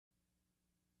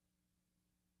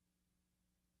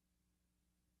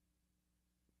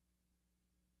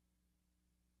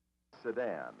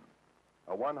Sedan,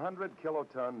 a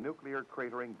 100-kiloton nuclear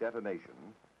cratering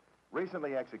detonation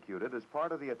recently executed as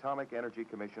part of the Atomic Energy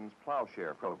Commission's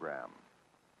Plowshare program.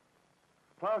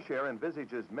 Plowshare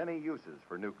envisages many uses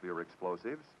for nuclear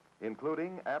explosives,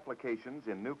 including applications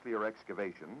in nuclear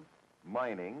excavation,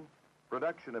 mining,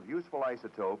 production of useful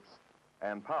isotopes,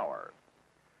 and power.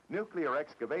 Nuclear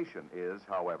excavation is,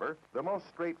 however, the most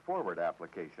straightforward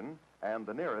application and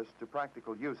the nearest to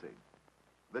practical usage.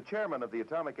 The chairman of the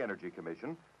Atomic Energy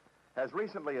Commission has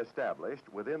recently established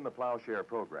within the Plowshare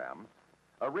program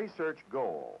a research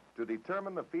goal to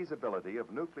determine the feasibility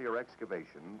of nuclear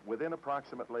excavation within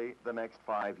approximately the next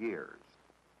 5 years.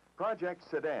 Project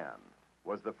Sedan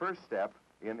was the first step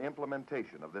in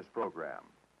implementation of this program.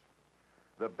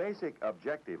 The basic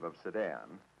objective of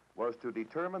Sedan was to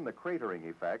determine the cratering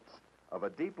effects of a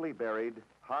deeply buried,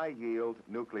 high-yield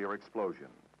nuclear explosion.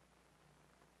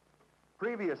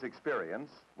 Previous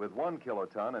experience with 1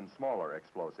 kiloton and smaller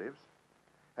explosives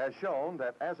has shown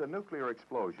that as a nuclear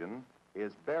explosion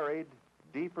is buried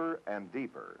deeper and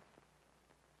deeper,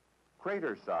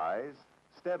 crater size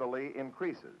steadily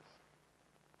increases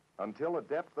until a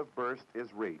depth of burst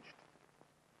is reached,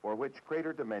 for which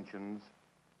crater dimensions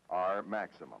are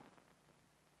maximum.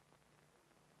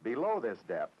 Below this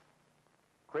depth,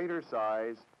 crater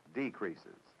size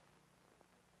decreases.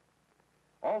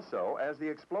 Also, as the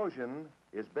explosion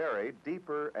is buried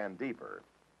deeper and deeper,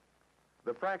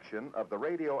 the fraction of the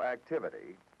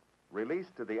radioactivity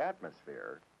released to the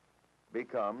atmosphere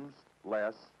becomes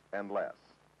less and less.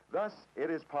 Thus, it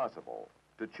is possible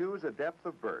to choose a depth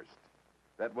of burst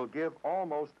that will give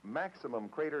almost maximum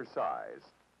crater size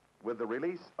with the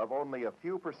release of only a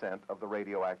few percent of the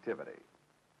radioactivity.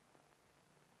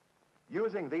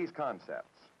 Using these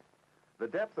concepts, the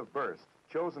depth of burst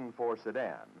chosen for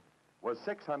Sedan was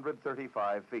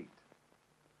 635 feet.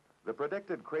 The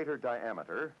predicted crater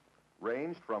diameter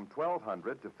ranged from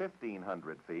 1,200 to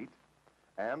 1,500 feet,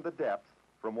 and the depth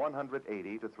from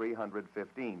 180 to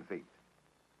 315 feet.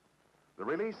 The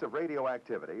release of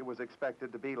radioactivity was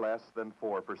expected to be less than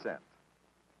 4%.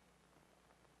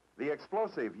 The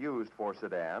explosive used for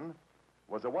Sedan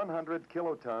was a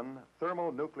 100-kiloton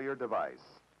thermonuclear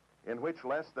device in which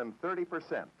less than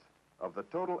 30% of the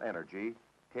total energy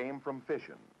came from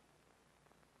fission.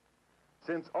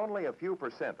 Since only a few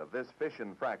percent of this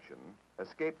fission fraction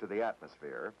escaped to the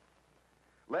atmosphere,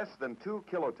 less than 2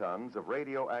 kilotons of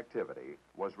radioactivity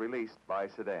was released by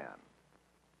Sedan.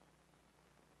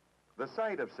 The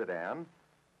site of Sedan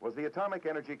was the Atomic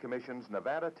Energy Commission's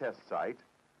Nevada test site,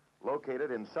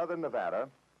 located in southern Nevada,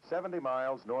 70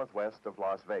 miles northwest of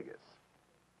Las Vegas.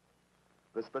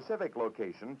 The specific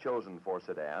location chosen for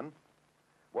Sedan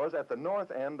was at the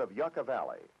north end of Yucca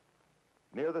Valley,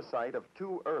 near the site of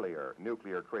 2 earlier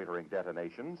nuclear cratering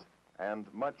detonations and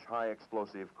much high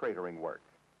explosive cratering work.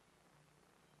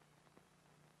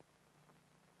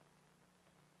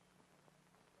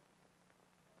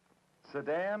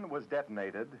 Sedan was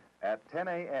detonated at 10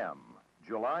 a.m.,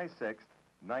 July 6,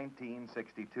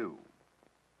 1962.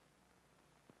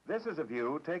 This is a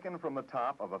view taken from the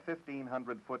top of a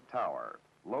 1,500-foot tower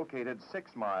located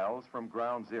 6 miles from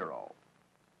ground zero.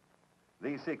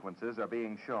 These sequences are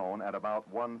being shown at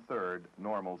about 1/3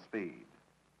 normal speed.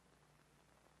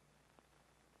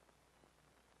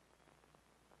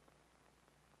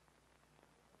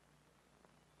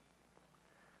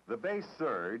 The base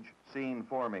surge, seen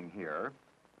forming here,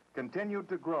 continued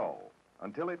to grow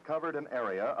until it covered an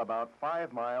area about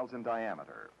 5 miles in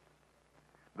diameter.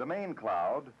 The main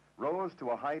cloud rose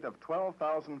to a height of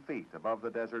 12,000 feet above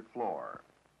the desert floor.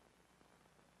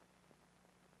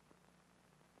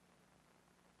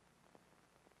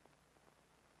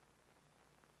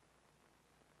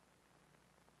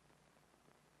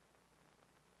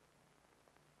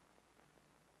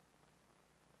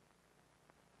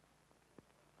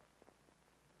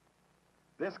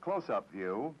 This close-up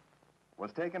view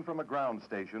was taken from a ground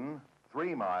station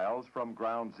 3 miles from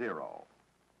ground zero.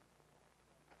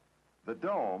 The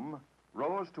dome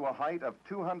rose to a height of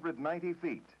 290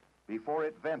 feet before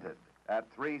it vented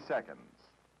at 3 seconds.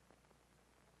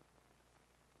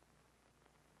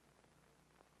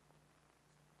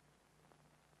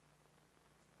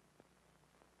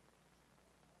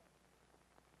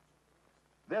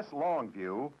 This long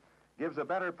view gives a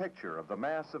better picture of the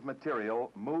mass of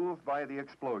material moved by the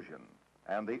explosion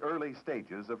and the early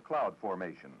stages of cloud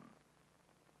formation.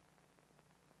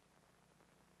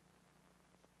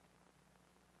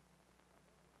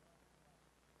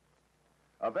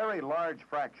 A very large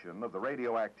fraction of the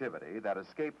radioactivity that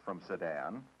escaped from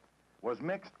Sedan was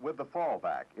mixed with the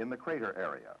fallback in the crater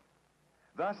area.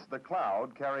 Thus, the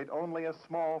cloud carried only a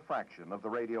small fraction of the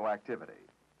radioactivity.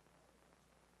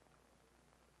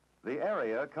 The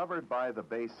area covered by the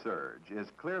base surge is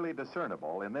clearly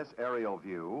discernible in this aerial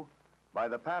view by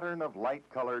the pattern of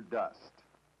light-colored dust.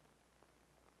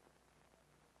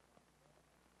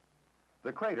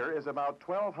 The crater is about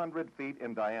 1,200 feet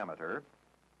in diameter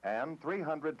and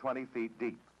 320 feet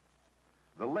deep.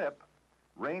 The lip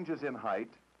ranges in height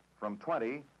from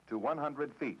 20 to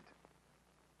 100 feet.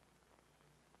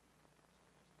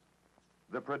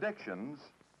 The predictions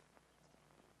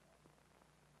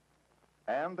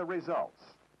and the results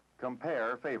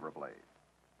compare favorably.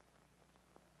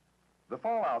 The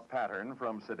fallout pattern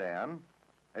from Sedan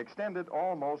extended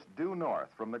almost due north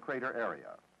from the crater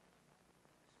area.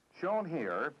 Shown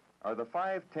here are the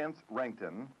 5/10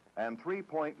 Rankton and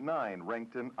 3.9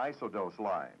 Rankton isodose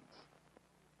lines.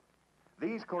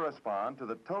 These correspond to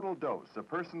the total dose a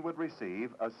person would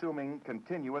receive assuming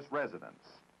continuous residence.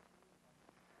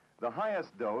 The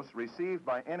highest dose received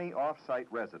by any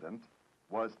off-site resident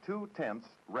was 2/10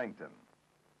 Rankton.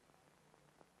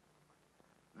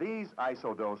 These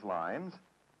isodose lines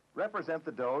represent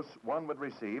the dose one would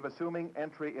receive assuming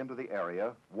entry into the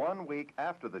area 1 week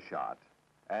after the shot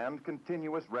and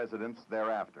continuous residence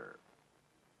thereafter.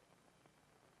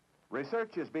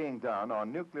 Research is being done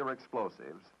on nuclear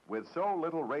explosives with so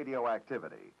little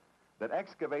radioactivity that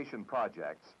excavation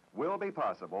projects will be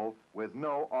possible with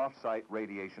no off-site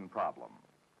radiation problem.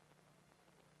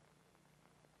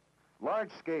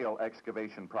 Large-scale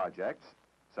excavation projects,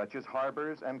 such as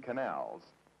harbors and canals,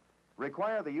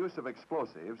 require the use of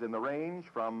explosives in the range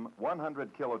from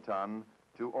 100 kiloton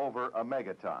to over a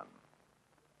megaton.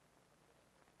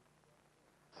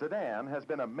 Sedan has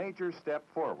been a major step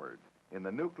forward in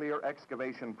the nuclear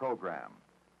excavation program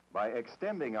by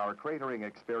extending our cratering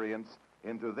experience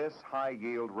into this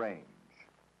high-yield range.